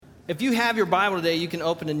If you have your Bible today, you can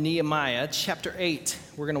open to Nehemiah chapter 8.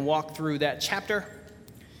 We're going to walk through that chapter.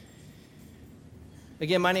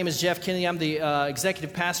 Again, my name is Jeff Kennedy. I'm the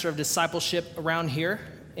executive pastor of discipleship around here.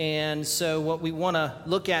 And so what we want to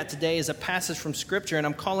look at today is a passage from Scripture, and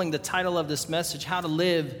I'm calling the title of this message, How to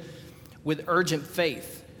Live with Urgent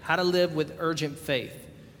Faith. How to Live with Urgent Faith.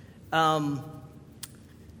 I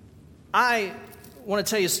want to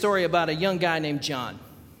tell you a story about a young guy named John.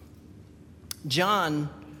 John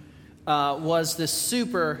was this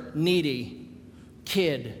super needy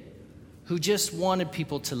kid who just wanted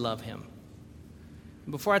people to love him.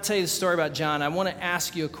 Before I tell you the story about John, I want to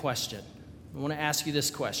ask you a question. I want to ask you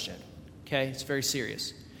this question, okay? It's very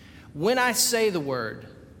serious. When I say the word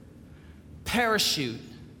parachute,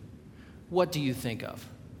 what do you think of?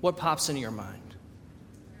 What pops into your mind?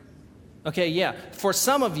 Okay, yeah. For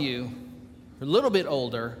some of you, a little bit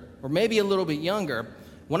older, or maybe a little bit younger,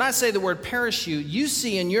 when I say the word parachute, you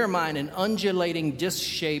see in your mind an undulating,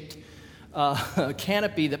 disc-shaped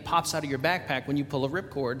canopy that pops out of your backpack when you pull a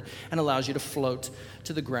ripcord and allows you to float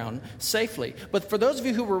to the ground safely. But for those of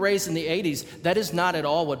you who were raised in the 80s, that is not at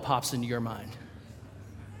all what pops into your mind.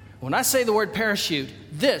 When I say the word parachute,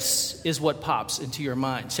 this is what pops into your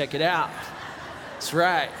mind. Check it out. That's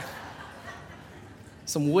right.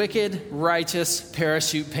 Some wicked, righteous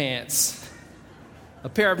parachute pants. A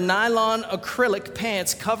pair of nylon acrylic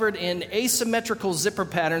pants covered in asymmetrical zipper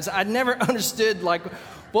patterns. I never understood,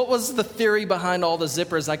 what was the theory behind all the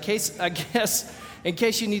zippers? I guess in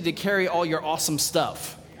case you need to carry all your awesome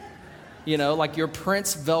stuff. You know, like your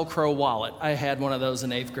Prince Velcro wallet. I had one of those in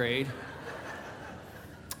 8th grade.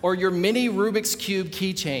 Or your mini Rubik's Cube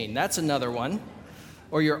keychain. That's another one.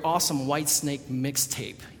 Or your awesome White Snake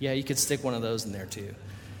mixtape. Yeah, you could stick one of those in there too.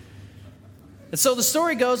 And so the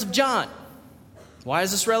story goes of John. Why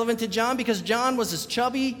is this relevant to John? Because John was this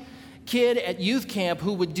chubby kid at youth camp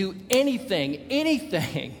who would do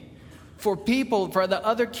anything for the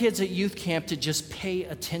other kids at youth camp to just pay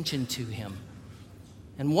attention to him.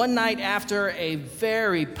 And one night after a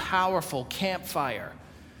very powerful campfire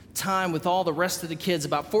time with all the rest of the kids,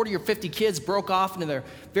 about 40 or 50 kids broke off into their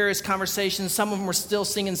various conversations. Some of them were still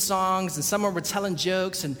singing songs, and some of them were telling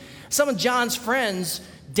jokes, and some of John's friends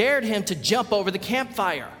dared him to jump over the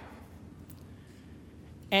campfire.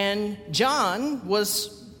 And John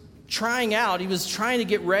was trying out. He was trying to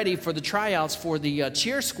get ready for the tryouts for the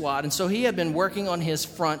cheer squad, and so he had been working on his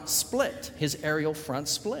front split, his aerial front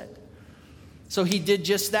split. So he did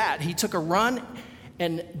just that. He took a run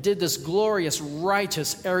and did this glorious,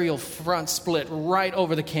 righteous aerial front split right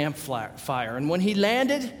over the campfire. And when he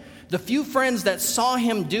landed, the few friends that saw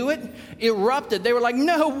him do it erupted. They were like,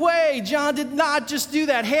 "No way, John did not just do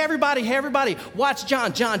that. Hey, everybody, watch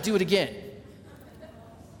John do it again."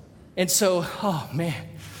 And so, oh man,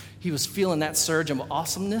 he was feeling that surge of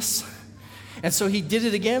awesomeness. And so he did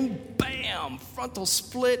it again, bam, frontal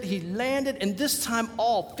split. He landed, and this time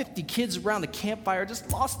all 50 kids around the campfire just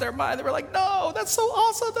lost their mind. They were like, "No, that's so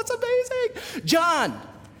awesome, that's amazing. John,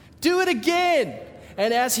 do it again."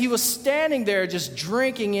 And as he was standing there just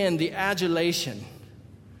drinking in the adulation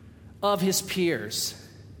of his peers,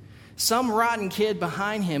 some rotten kid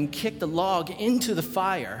behind him kicked a log into the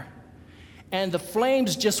fire, and the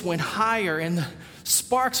flames just went higher, and the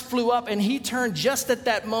sparks flew up, and he turned just at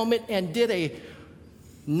that moment and did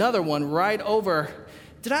another one right over.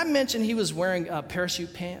 Did I mention he was wearing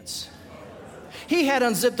parachute pants? He had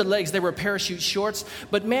unzipped the legs. They were parachute shorts.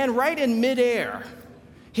 But man, right in midair,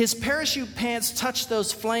 his parachute pants touched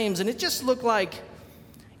those flames, and it just looked like,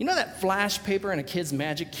 you know that flash paper in a kid's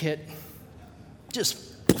magic kit? Just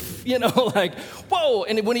like, whoa.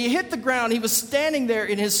 And when he hit the ground, he was standing there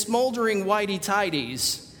in his smoldering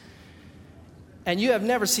whitey-tighties. And you have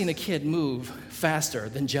never seen a kid move faster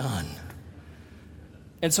than John.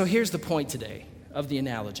 And so here's the point today of the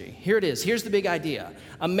analogy. Here it is. Here's the big idea.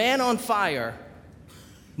 A man on fire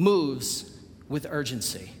moves with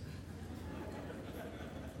urgency.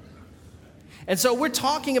 And so we're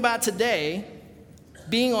talking about today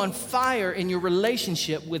being on fire in your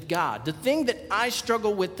relationship with God, the thing that I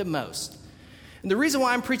struggle with the most. And the reason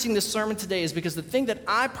why I'm preaching this sermon today is because the thing that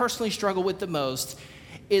I personally struggle with the most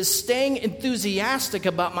is staying enthusiastic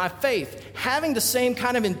about my faith, having the same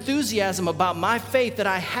kind of enthusiasm about my faith that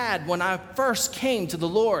I had when I first came to the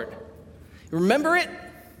Lord. Remember it?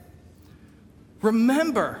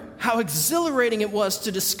 Remember how exhilarating it was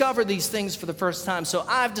to discover these things for the first time. So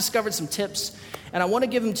I've discovered some tips, and I want to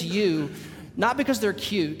give them to you, not because they're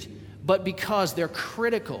cute, but because they're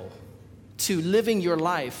critical to living your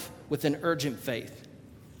life with an urgent faith.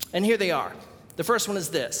 And here they are. The first one is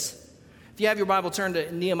this. If you have your Bible, turn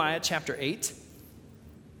to Nehemiah chapter 8.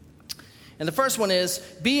 And the first one is,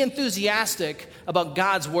 be enthusiastic about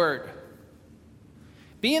God's word.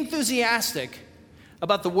 Be enthusiastic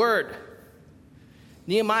about the word.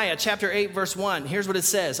 Nehemiah chapter 8, verse 1, here's what it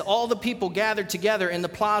says. All the people gathered together in the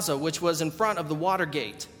plaza, which was in front of the water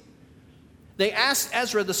gate. They asked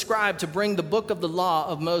Ezra the scribe to bring the book of the law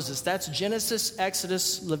of Moses. That's Genesis,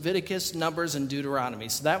 Exodus, Leviticus, Numbers, and Deuteronomy.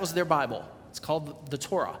 So that was their Bible. It's called the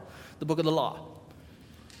Torah, the book of the law,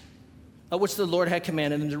 which the Lord had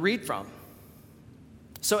commanded them to read from.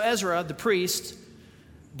 So Ezra, the priest,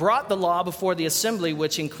 brought the law before the assembly,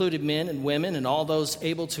 which included men and women and all those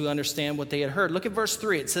able to understand what they had heard. Look at verse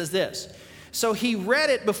 3. It says this. So he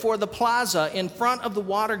read it before the plaza in front of the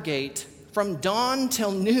water gate from dawn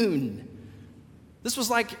till noon. This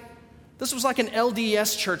was like an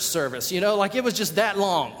LDS church service, like it was just that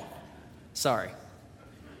long. Sorry.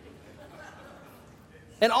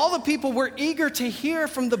 And all the people were eager to hear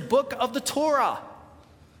from the book of the Torah.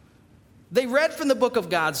 They read from the book of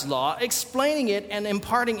God's law, explaining it and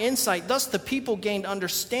imparting insight. Thus, the people gained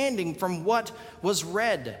understanding from what was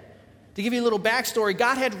read. To give you a little backstory,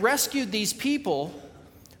 God had rescued these people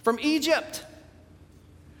from Egypt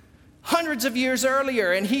hundreds of years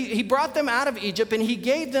earlier. And he brought them out of Egypt, and he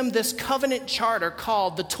gave them this covenant charter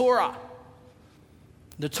called the Torah.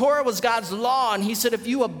 The Torah was God's law, and he said, if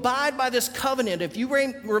you abide by this covenant, if you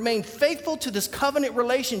remain faithful to this covenant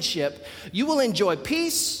relationship, you will enjoy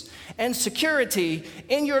peace and security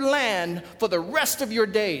in your land for the rest of your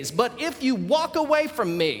days. But if you walk away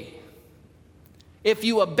from me, if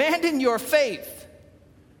you abandon your faith,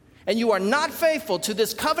 and you are not faithful to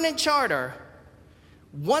this covenant charter,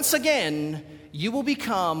 once again, you will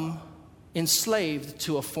become enslaved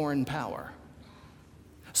to a foreign power.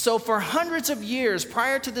 So for hundreds of years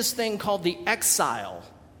prior to this thing called the exile,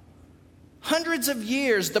 hundreds of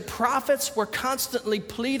years, the prophets were constantly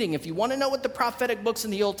pleading. If you want to know what the prophetic books in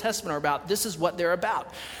the Old Testament are about, this is what they're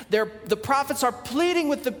about. The prophets are pleading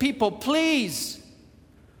with the people, please,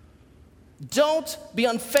 don't be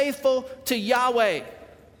unfaithful to Yahweh.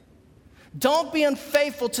 Don't be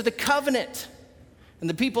unfaithful to the covenant. And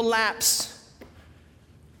the people lapse.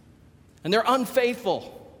 And they're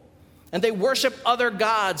unfaithful. And they worship other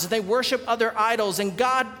gods. They worship other idols. And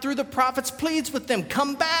God, through the prophets, pleads with them,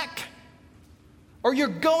 come back, or you're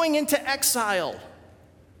going into exile.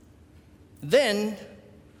 Then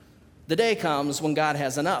the day comes when God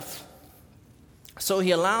has enough. So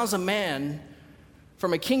he allows a man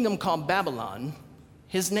from a kingdom called Babylon.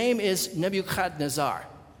 His name is Nebuchadnezzar.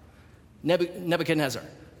 Nebuchadnezzar.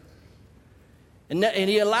 And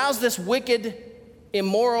he allows this wicked,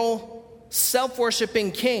 immoral,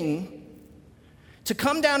 self-worshiping king to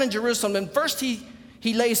come down in Jerusalem. And first he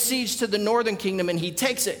lays siege to the northern kingdom, and he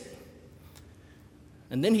takes it.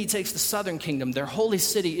 And then he takes the southern kingdom. Their holy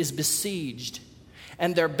city is besieged.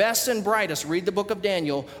 And their best and brightest, read the book of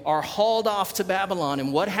Daniel, are hauled off to Babylon.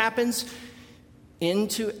 And what happens?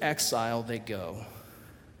 Into exile they go.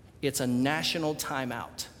 It's a national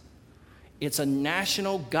timeout. It's a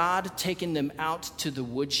national God taking them out to the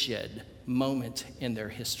woodshed moment in their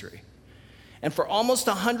history. And for almost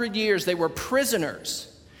 100 years, they were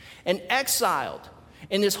prisoners and exiled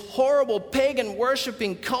in this horrible pagan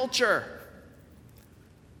worshiping culture.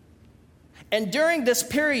 And during this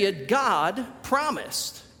period, God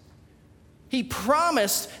promised. He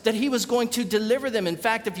promised that he was going to deliver them. In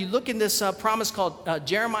fact, if you look in this promise called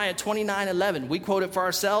Jeremiah 29:11, we quote it for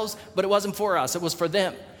ourselves, but it wasn't for us. It was for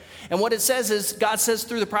them. And what it says is, God says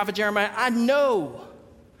through the prophet Jeremiah, I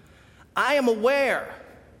am aware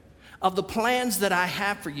of the plans that I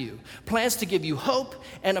have for you, plans to give you hope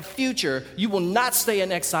and a future. You will not stay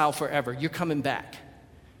in exile forever. You're coming back.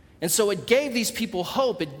 And so it gave these people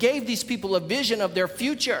hope. It gave these people a vision of their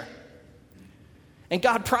future. And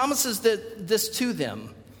God promises this to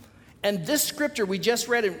them. And this scripture we just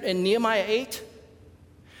read in Nehemiah 8,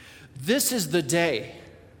 this is the day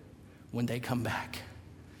when they come back.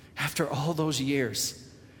 After all those years,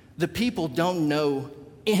 the people don't know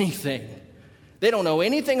anything. They don't know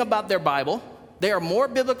anything about their Bible. They are more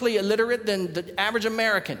biblically illiterate than the average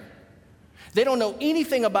American. They don't know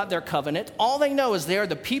anything about their covenant. All they know is they are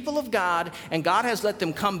the people of God, and God has let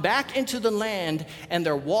them come back into the land, and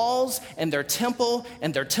their walls and their temple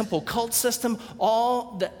cult system,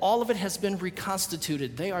 all of it has been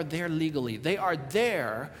reconstituted. They are there legally. They are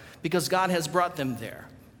there because God has brought them there.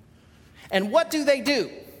 And what do? They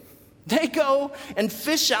go and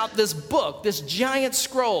fish out this book, this giant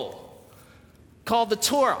scroll called the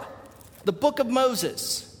Torah, the book of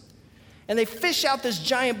Moses. And they fish out this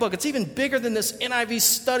giant book. It's even bigger than this NIV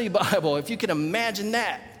study Bible, if you can imagine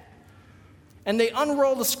that. And they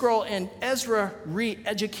unroll the scroll, and Ezra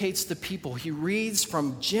re-educates the people. He reads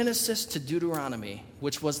from Genesis to Deuteronomy,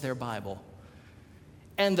 which was their Bible.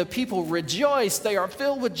 And the people rejoice. They are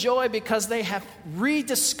filled with joy because they have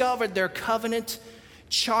rediscovered their covenant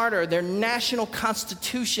charter, their national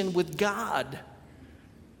constitution with God.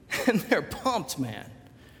 And they're pumped, man.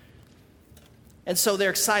 And so they're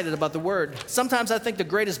excited about the Word. Sometimes I think the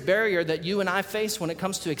greatest barrier that you and I face when it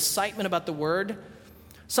comes to excitement about the Word,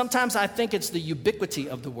 sometimes I think it's the ubiquity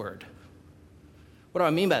of the Word. What do I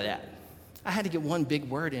mean by that? I had to get one big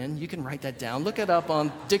word in. You can write that down. Look it up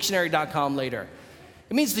on dictionary.com later.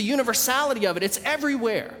 It means the universality of it. It's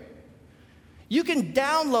everywhere. You can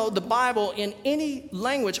download the Bible in any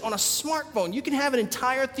language on a smartphone. You can have an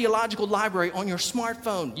entire theological library on your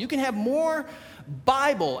smartphone. You can have more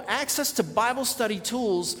Bible, access to Bible study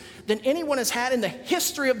tools than anyone has had in the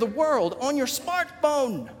history of the world on your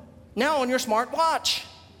smartphone, now on your smartwatch.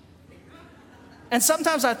 And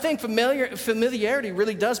sometimes I think familiarity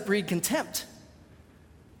really does breed contempt.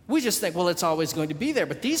 We just think, well, it's always going to be there.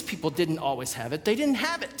 But these people didn't always have it. They didn't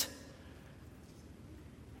have it.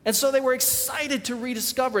 And so they were excited to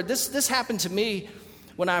rediscover it. This happened to me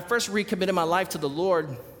when I first recommitted my life to the Lord.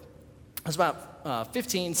 I was about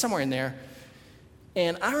 15, somewhere in there.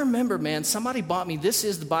 And I remember, man, somebody bought me, this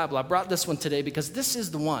is the Bible. I brought this one today because this is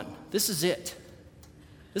the one. This is it.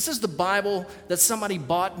 This is the Bible that somebody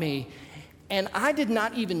bought me. And I did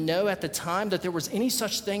not even know at the time that there was any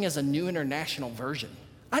such thing as a New International Version.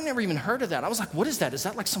 I never even heard of that. I was like, what is that? Is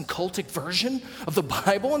that like some cultic version of the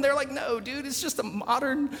Bible? And they're like, no, dude, it's just a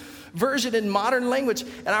modern version in modern language.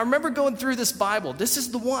 And I remember going through this Bible. This is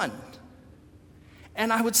the one.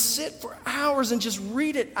 And I would sit for hours and just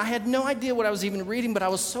read it. I had no idea what I was even reading, but I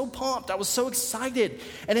was so pumped. I was so excited.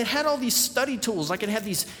 And it had all these study tools. Like it had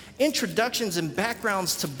these introductions and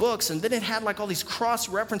backgrounds to books. And then it had like all these cross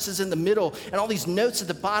references in the middle and all these notes at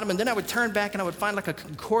the bottom. And then I would turn back and I would find like a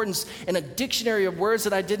concordance and a dictionary of words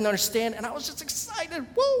that I didn't understand. And I was just excited.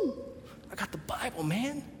 Woo! I got the Bible,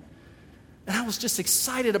 man. And I was just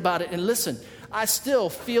excited about it. And listen, I still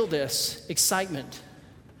feel this excitement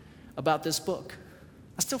about this book.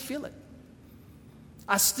 I still feel it.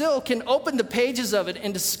 I still can open the pages of it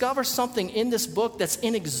and discover something in this book that's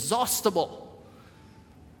inexhaustible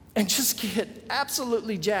and just get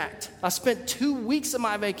absolutely jacked. I spent 2 weeks of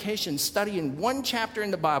my vacation studying one chapter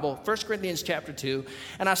in the Bible, 1 Corinthians chapter 2,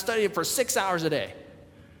 and I studied it for 6 hours a day.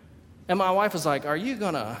 And my wife was like, are you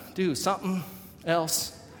going to do something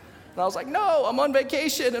else? And I was like, no, I'm on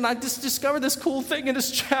vacation, and I just discovered this cool thing in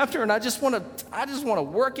this chapter, and I just want to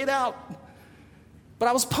work it out. But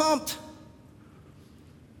I was pumped.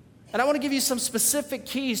 And I want to give you some specific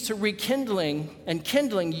keys to rekindling and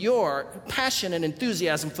kindling your passion and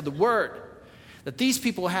enthusiasm for the Word that these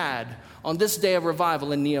people had on this day of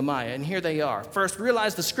revival in Nehemiah. And here they are. First,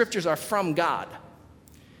 realize the Scriptures are from God.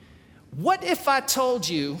 What if I told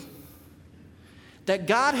you that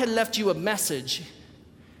God had left you a message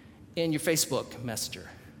in your Facebook Messenger?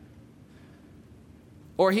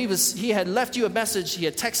 Or he had left you a message, he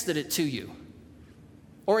had texted it to you.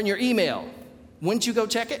 Or in your email, wouldn't you go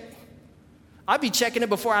check it? I'd be checking it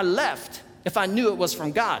before I left if I knew it was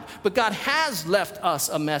from God. But God has left us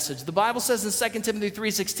a message. The Bible says in 2 Timothy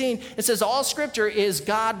 3:16, it says all Scripture is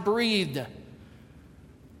God-breathed.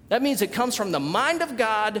 That means it comes from the mind of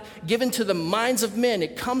God given to the minds of men.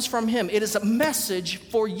 It comes from Him. It is a message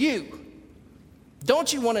for you.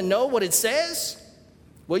 Don't you want to know what it says?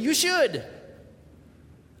 Well, you should.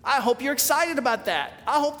 I hope you're excited about that.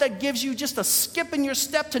 I hope that gives you just a skip in your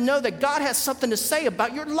step to know that God has something to say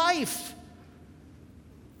about your life.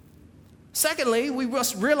 Secondly, we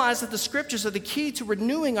must realize that the Scriptures are the key to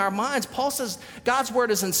renewing our minds. Paul says God's Word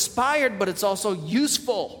is inspired, but it's also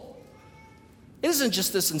useful. It isn't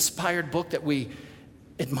just this inspired book that we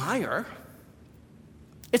admire.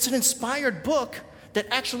 It's an inspired book that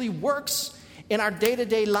actually works in our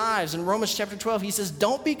day-to-day lives. In Romans chapter 12, he says,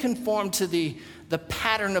 don't be conformed to the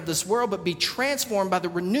pattern of this world, but be transformed by the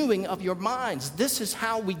renewing of your minds. This is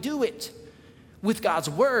how we do it with God's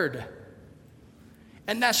Word.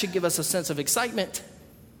 And that should give us a sense of excitement.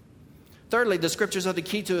 Thirdly, the Scriptures are the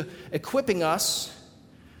key to equipping us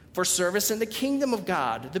for service in the kingdom of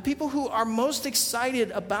God. The people who are most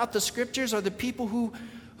excited about the Scriptures are the people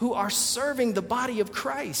who are serving the body of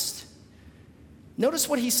Christ. Notice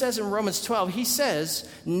what he says in Romans 12. He says,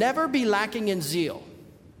 never be lacking in zeal.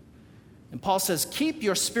 And Paul says, keep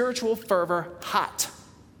your spiritual fervor hot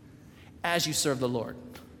as you serve the Lord.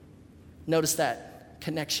 Notice that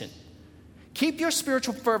connection. Keep your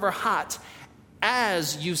spiritual fervor hot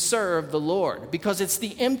as you serve the Lord, because it's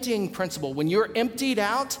the emptying principle. When you're emptied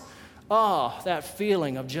out Oh, that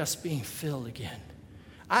feeling of just being filled again.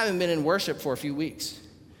 I haven't been in worship for a few weeks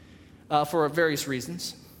for various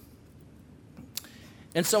reasons.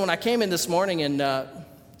 And so when I came in this morning and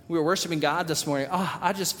we were worshiping God this morning,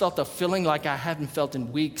 I just felt a feeling like I haven't felt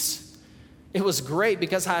in weeks. It was great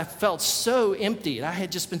because I felt so emptied. I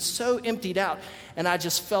had just been so emptied out, and I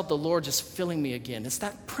just felt the Lord just filling me again. It's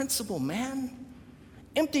that principle, man.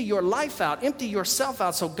 Empty your life out, empty yourself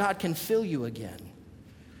out so God can fill you again.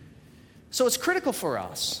 So it's critical for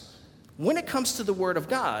us, when it comes to the Word of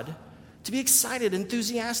God, to be excited,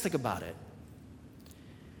 enthusiastic about it.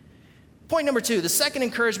 Point number 2, the second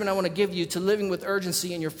encouragement I want to give you to living with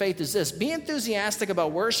urgency in your faith is this: be enthusiastic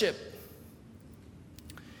about worship.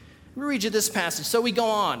 Let me read you this passage. So we go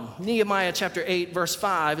on. Nehemiah chapter 8, verse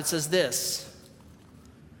 5, it says this.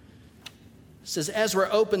 It says, Ezra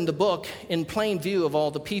opened the book in plain view of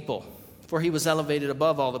all the people, for he was elevated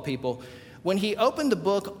above all the people. When he opened the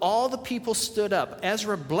book, all the people stood up.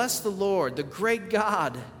 Ezra blessed the Lord, the great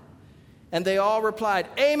God. And they all replied,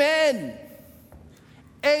 Amen.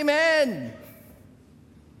 Amen.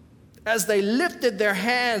 As they lifted their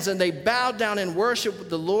hands and they bowed down and worshiped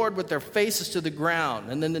the Lord with their faces to the ground.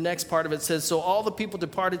 And then the next part of it says, so all the people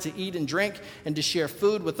departed to eat and drink and to share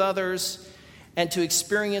food with others and to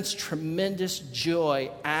experience tremendous joy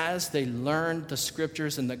as they learned the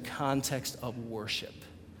scriptures in the context of worship.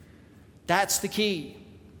 That's the key.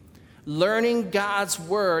 Learning God's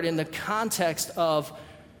word in the context of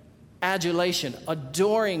adulation,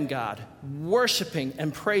 adoring God, worshiping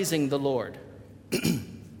and praising the Lord.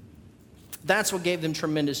 That's what gave them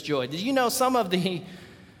tremendous joy. Did you know some of the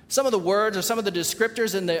words or some of the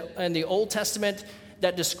descriptors in the Old Testament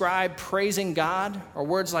that describe praising God are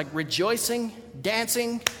words like rejoicing,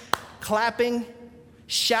 dancing, clapping,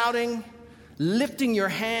 shouting, lifting your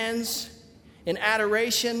hands in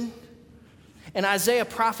adoration? And Isaiah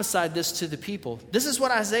prophesied this to the people. This is what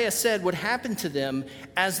Isaiah said would happen to them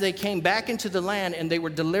as they came back into the land and they were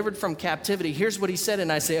delivered from captivity. Here's what he said in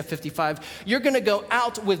Isaiah 55. You're going to go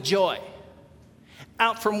out with joy.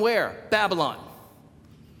 Out from where? Babylon,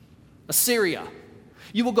 Assyria.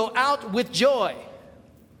 You will go out with joy.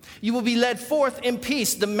 You will be led forth in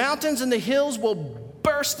peace. The mountains and the hills will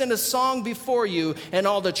burst into song before you, and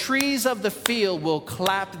all the trees of the field will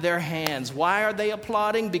clap their hands. Why are they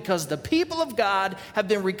applauding? Because the people of God have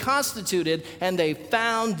been reconstituted and they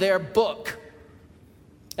found their book.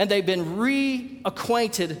 And they've been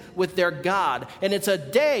reacquainted with their God. And it's a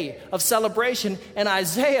day of celebration, and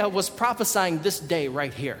Isaiah was prophesying this day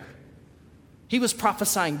right here. He was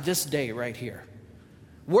prophesying this day right here.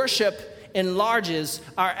 Worship enlarges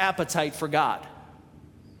our appetite for God.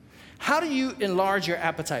 How do you enlarge your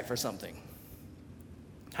appetite for something?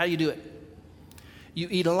 How do you do it? You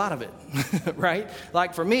eat a lot of it, right?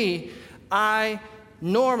 Like for me, I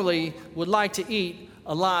normally would like to eat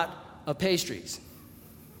a lot of pastries.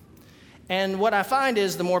 And what I find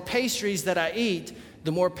is the more pastries that I eat,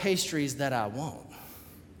 the more pastries that I want.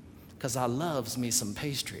 Because I loves me some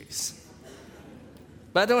pastries.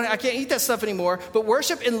 But I can't eat that stuff anymore. But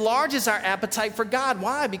worship enlarges our appetite for God.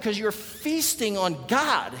 Why? Because you're feasting on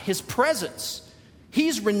God, His presence.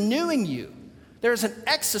 He's renewing you. There's an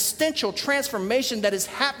existential transformation that is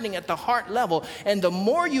happening at the heart level. And the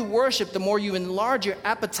more you worship, the more you enlarge your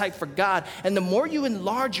appetite for God. And the more you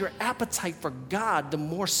enlarge your appetite for God, the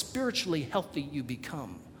more spiritually healthy you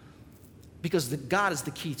become. Because God is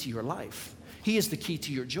the key to your life. He is the key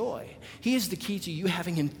to your joy. He is the key to you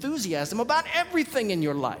having enthusiasm about everything in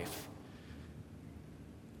your life.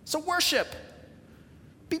 So worship.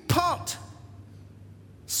 Be pumped.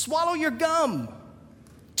 Swallow your gum.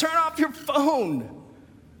 Turn off your phone.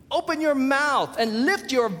 Open your mouth and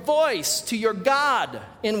lift your voice to your God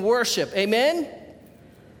in worship. Amen?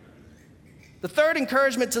 The third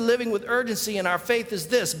encouragement to living with urgency in our faith is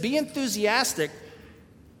this: be enthusiastic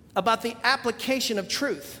about the application of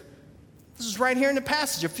truth. This is right here in the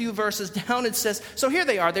passage, a few verses down. It says, so here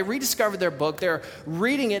they are. They rediscovered their book. They're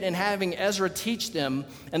reading it and having Ezra teach them,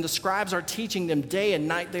 and the scribes are teaching them day and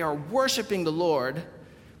night. They are worshiping the Lord,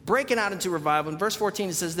 breaking out into revival. In verse 14,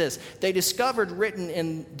 it says this: they discovered written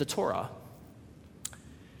in the Torah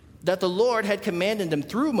that the Lord had commanded them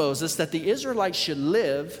through Moses that the Israelites should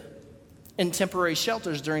live in temporary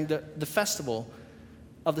shelters during the festival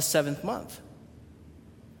of the 7th month.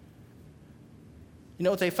 You know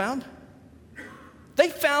what they found? They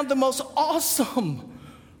found the most awesome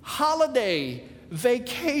holiday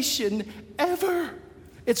vacation ever.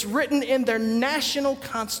 It's written in their national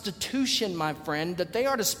constitution, my friend, that they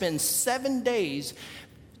are to spend 7 days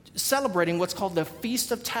celebrating what's called the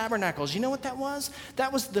Feast of Tabernacles. You know what that was?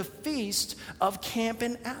 That was the feast of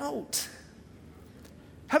camping out.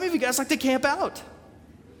 How many of you guys like to camp out?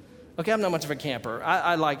 Okay, I'm not much of a camper.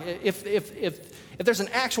 I like, if there's an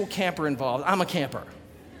actual camper involved, I'm a camper.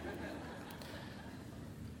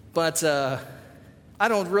 But I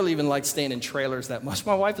don't really even like staying in trailers that much.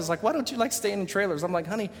 My wife is like, why don't you like staying in trailers? I'm like,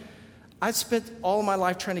 honey, I spent all of my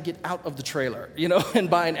life trying to get out of the trailer, and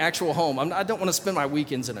buy an actual home. I don't want to spend my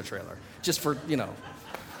weekends in a trailer, just for.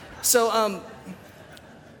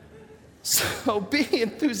 So being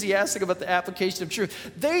enthusiastic about the application of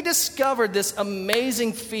truth, they discovered this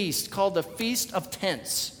amazing feast called the Feast of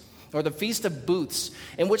Tents, or the Feast of Booths,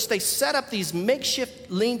 in which they set up these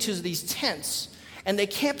makeshift lean-tos, these tents, and they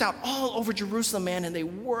camped out all over Jerusalem, man, and they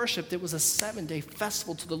worshiped. It was a 7-day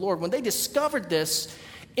festival to the Lord. When they discovered this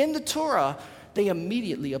in the Torah, they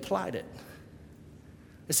immediately applied it.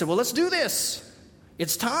 They said, well, let's do this.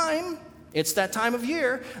 It's time. It's that time of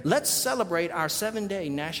year. Let's celebrate our 7-day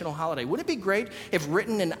national holiday. Wouldn't it be great if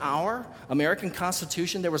written in our American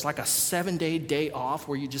Constitution, there was like a 7-day day off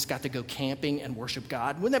where you just got to go camping and worship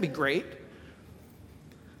God? Wouldn't that be great?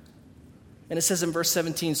 And it says in verse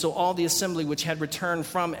 17, so all the assembly which had returned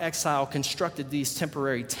from exile constructed these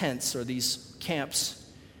temporary tents, or these camps,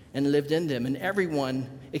 and lived in them. And everyone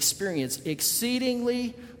experienced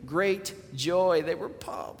exceedingly great joy. They were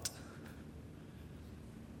pumped.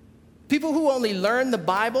 People who only learn the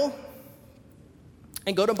Bible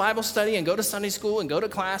and go to Bible study and go to Sunday school and go to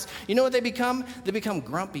class, you know what they become? They become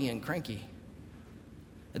grumpy and cranky.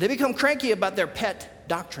 They become cranky about their pet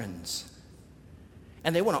doctrines.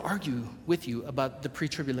 And they want to argue with you about the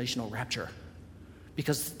pre-tribulational rapture,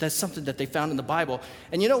 because that's something that they found in the Bible.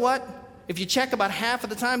 And you know what? If you check about half of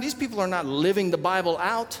the time, these people are not living the Bible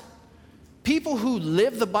out. People who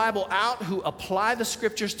live the Bible out, who apply the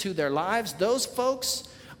scriptures to their lives, those folks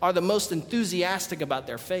are the most enthusiastic about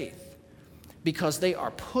their faith, because they are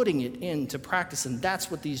putting it into practice. And that's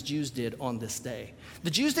what these Jews did on this day. The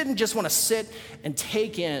Jews didn't just want to sit and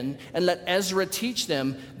take in and let Ezra teach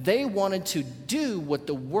them. They wanted to do what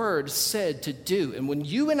the word said to do. And when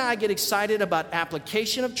you and I get excited about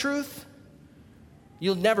application of truth,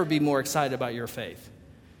 you'll never be more excited about your faith.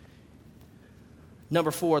 Number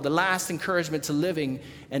 4, the last encouragement to living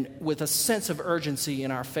and with a sense of urgency in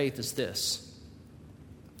our faith is this.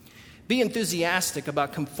 Be enthusiastic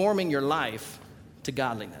about conforming your life to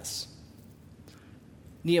godliness.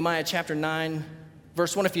 Nehemiah chapter 9,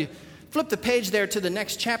 verse 1. If you flip the page there to the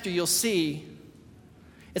next chapter, you'll see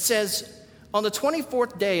it says, on the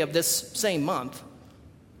 24th day of this same month,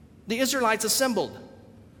 the Israelites assembled.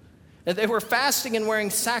 And they were fasting and wearing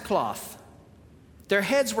sackcloth. Their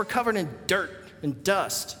heads were covered in dirt and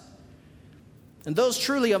dust. And those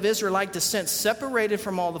truly of Israelite descent, separated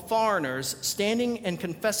from all the foreigners, standing and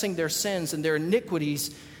confessing their sins and their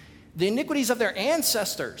iniquities, the iniquities of their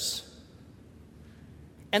ancestors.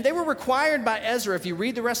 And they were required by Ezra, if you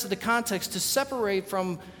read the rest of the context, to separate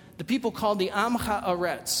from the people called the Amcha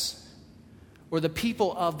Aretz, or the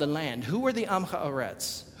people of the land. Who were the Amcha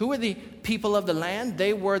Aretz? Who were the people of the land?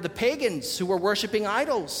 They were the pagans who were worshiping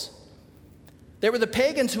idols. They were the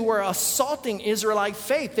pagans who were assaulting Israelite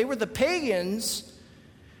faith. They were the pagans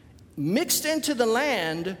mixed into the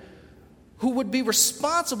land who would be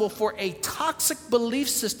responsible for a toxic belief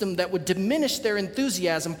system that would diminish their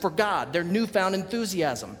enthusiasm for God, their newfound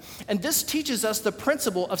enthusiasm. And this teaches us the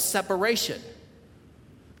principle of separation.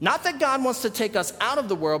 Not that God wants to take us out of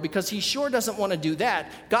the world, because he sure doesn't want to do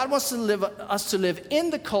that. God wants us to live in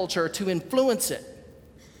the culture, to influence it.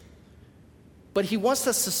 But he wants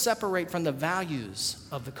us to separate from the values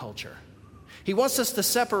of the culture. He wants us to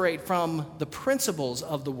separate from the principles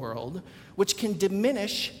of the world, which can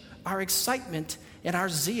diminish our excitement and our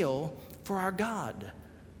zeal for our God.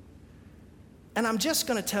 And I'm just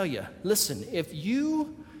going to tell you, listen, if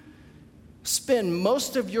you spend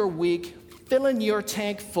most of your week filling your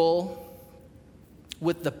tank full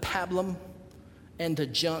with the pablum and the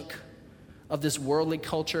junk of this worldly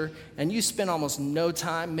culture, and you spend almost no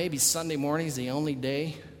time, maybe Sunday morning is the only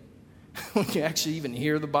day when you actually even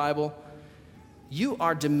hear the Bible, you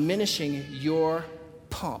are diminishing your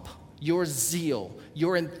pump, your zeal,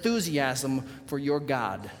 your enthusiasm for your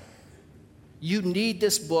God. You need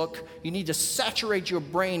this book. You need to saturate your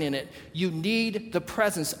brain in it. You need the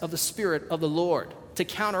presence of the Spirit of the Lord to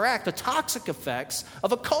counteract the toxic effects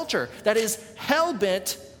of a culture that is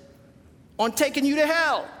hell-bent on taking you to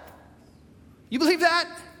hell. You believe that?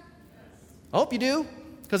 I hope you do,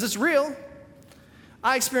 because it's real.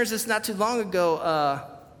 I experienced this not too long ago.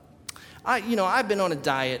 I've been on a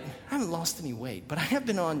diet. I haven't lost any weight, but I have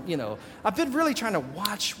been on, I've been really trying to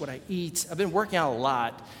watch what I eat. I've been working out a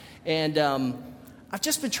lot. And I've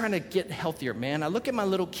just been trying to get healthier, man. I look at my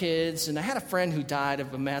little kids, and I had a friend who died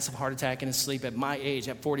of a massive heart attack in his sleep at my age,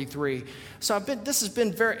 at 43. So this has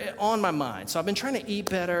been very on my mind. So I've been trying to eat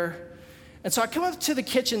better. And so I come up to the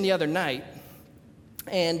kitchen the other night,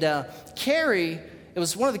 and Carrie, it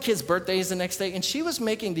was one of the kids' birthdays the next day, and she was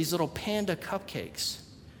making these little panda cupcakes.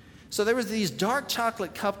 So there was these dark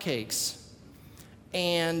chocolate cupcakes,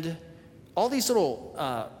 and all these little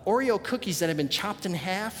Oreo cookies that had been chopped in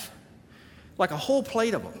half, like a whole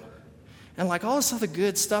plate of them. And like all this other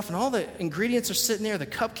good stuff, and all the ingredients are sitting there, the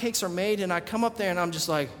cupcakes are made, and I come up there and I'm just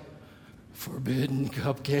like, forbidden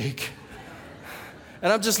cupcake.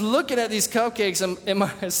 And I'm just looking at these cupcakes, and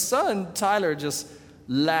my son, Tyler, just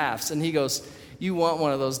laughs, and he goes, "You want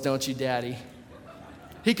one of those, don't you, Daddy?"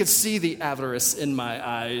 He could see the avarice in my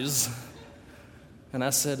eyes. And I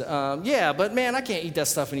said, yeah, but man, I can't eat that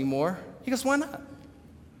stuff anymore. He goes, "Why not?"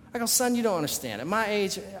 I go, "Son, you don't understand. At my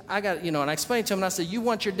age, I got, and I explained to him, and I said, "You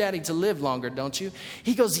want your daddy to live longer, don't you?"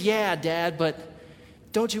 He goes, "Yeah, Dad, but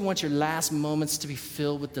don't you want your last moments to be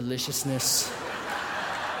filled with deliciousness?"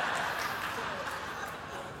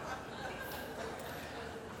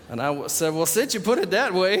 And I said, "Well, since you put it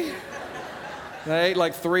that way," I ate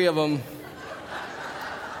like 3 of them,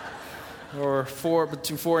 or 4,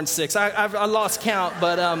 between 4 and 6. I lost count,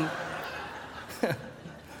 but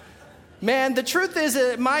man, the truth is,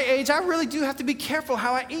 at my age, I really do have to be careful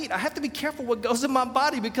how I eat. I have to be careful what goes in my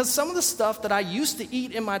body, because some of the stuff that I used to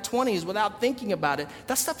eat in my 20s without thinking about it,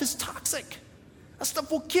 that stuff is toxic. That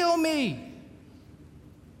stuff will kill me.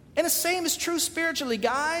 And the same is true spiritually,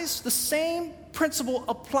 guys. The same principle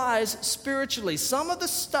applies spiritually. Some of the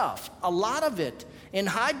stuff, a lot of it, in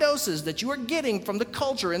high doses that you are getting from the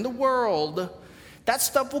culture in the world, that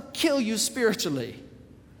stuff will kill you spiritually.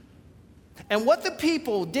 And what the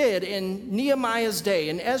people did in Nehemiah's day,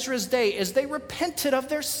 in Ezra's day, is they repented of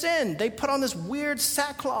their sin. They put on this weird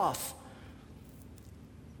sackcloth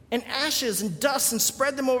and ashes and dust and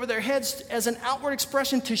spread them over their heads as an outward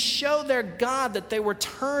expression to show their God that they were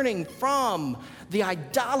turning from the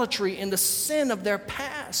idolatry and the sin of their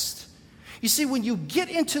past. You see, when you get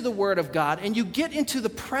into the Word of God and you get into the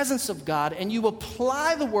presence of God and you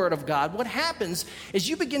apply the Word of God, what happens is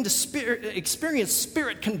you begin to experience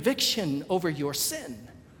spirit conviction over your sin.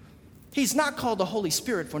 He's not called the Holy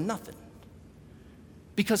Spirit for nothing,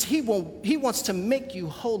 because He wants to make you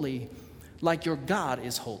holy like your God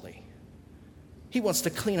is holy. He wants to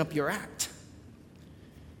clean up your act.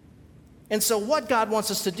 And so what God wants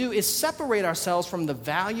us to do is separate ourselves from the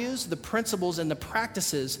values, the principles, and the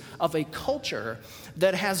practices of a culture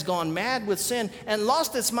that has gone mad with sin and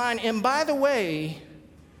lost its mind. And by the way,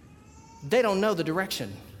 they don't know the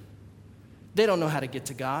direction. They don't know how to get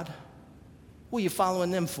to God. What are you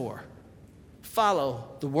following them for?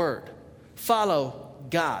 Follow the Word. Follow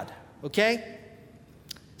God, okay?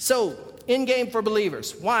 So, in game for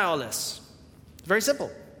believers. Why all this? It's very simple.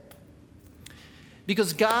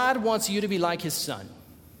 Because God wants you to be like His Son.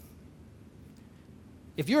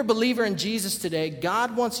 If you're a believer in Jesus today,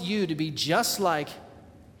 God wants you to be just like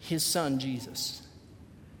His Son, Jesus.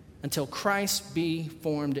 Until Christ be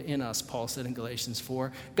formed in us, Paul said in Galatians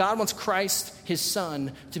 4. God wants Christ, His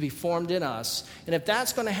Son, to be formed in us. And if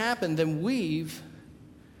that's going to happen, then we've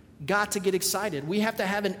got to get excited. We have to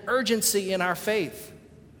have an urgency in our faith.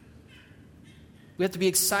 We have to be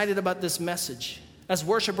excited about this message. As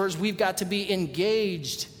worshipers, we've got to be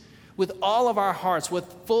engaged with all of our hearts, with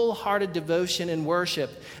full-hearted devotion and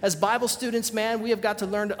worship. As Bible students, man, we have got to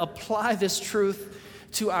learn to apply this truth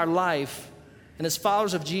to our life. And as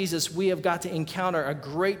followers of Jesus, we have got to encounter a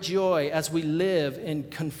great joy as we live in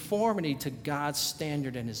conformity to God's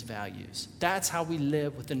standard and His values. That's how we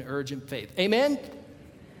live with an urgent faith. Amen?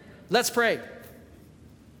 Let's pray.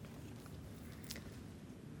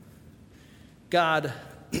 God,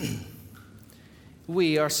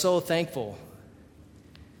 we are so thankful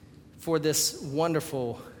for this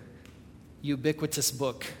wonderful, ubiquitous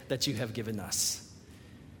book that you have given us.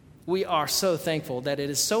 We are so thankful that it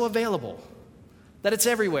is so available, that it's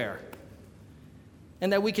everywhere,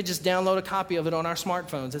 and that we could just download a copy of it on our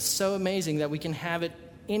smartphones. It's so amazing that we can have it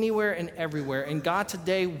anywhere and everywhere. And God,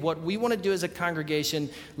 today, what we want to do as a congregation,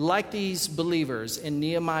 like these believers in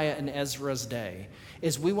Nehemiah and Ezra's day,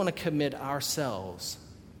 is we want to commit ourselves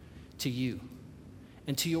to you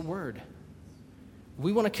and to your word.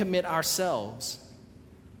 We want to commit ourselves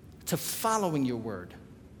to following your word,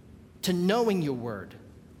 to knowing your word,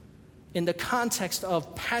 in the context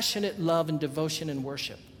of passionate love and devotion and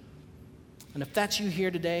worship. And if that's you here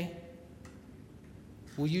today,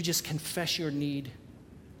 will you just confess your need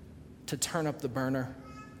to turn up the burner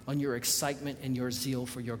on your excitement and your zeal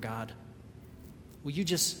for your God? Will you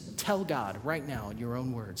just tell God right now in your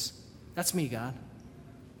own words, that's me, God.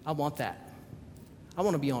 I want that. I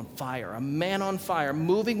want to be on fire, a man on fire,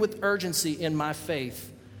 moving with urgency in my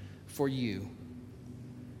faith for you.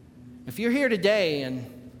 If you're here today and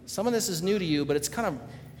some of this is new to you, but it's kind of,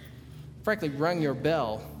 frankly, rung your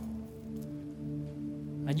bell,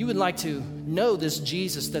 and you would like to know this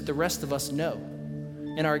Jesus that the rest of us know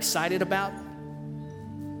and are excited about,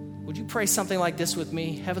 would you pray something like this with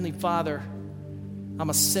me? Heavenly Father, I'm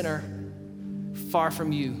a sinner far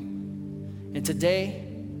from you. And today,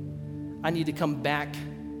 I need to come back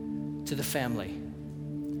to the family.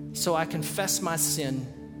 So I confess my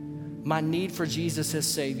sin, my need for Jesus as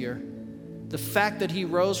Savior, the fact that he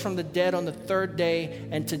rose from the dead on the third day,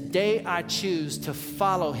 and today I choose to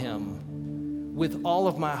follow him with all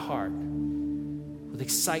of my heart, with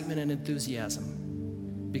excitement and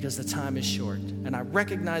enthusiasm, because the time is short. And I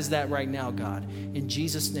recognize that right now, God. In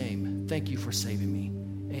Jesus' name, thank you for saving me.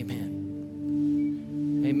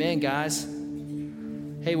 Amen. Amen, guys.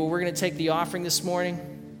 Hey, well, we're going to take the offering this morning.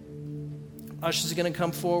 Ushers are going to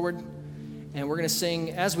come forward, and we're going to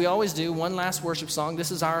sing, as we always do, one last worship song.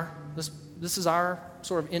 This is our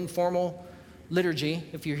sort of informal liturgy.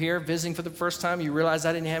 If you're here visiting for the first time, you realize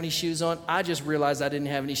I didn't have any shoes on. I just realized I didn't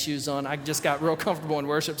have any shoes on. I just got real comfortable in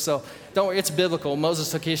worship, so don't worry, it's biblical.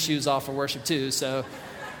 Moses took his shoes off for worship too, so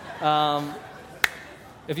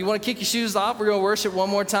if you want to kick your shoes off, we're going to worship one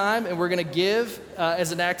more time, and we're going to give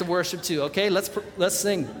as an act of worship too. Okay, let's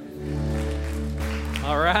sing.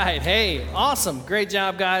 All right. Hey, awesome. Great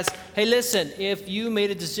job, guys. Hey, listen, if you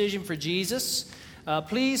made a decision for Jesus,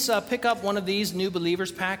 please pick up one of these New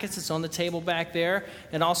Believers packets. It's on the table back there.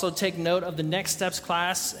 And also take note of the Next Steps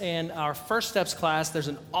class and our First Steps class. There's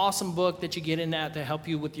an awesome book that you get in that to help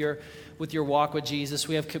you with your walk with Jesus.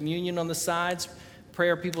 We have communion on the sides.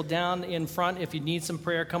 Prayer people down in front. If you need some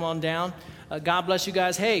prayer, come on down. God bless you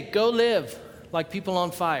guys. Hey, go live like people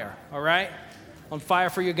on fire, all right? On fire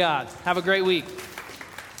for your God. Have a great week.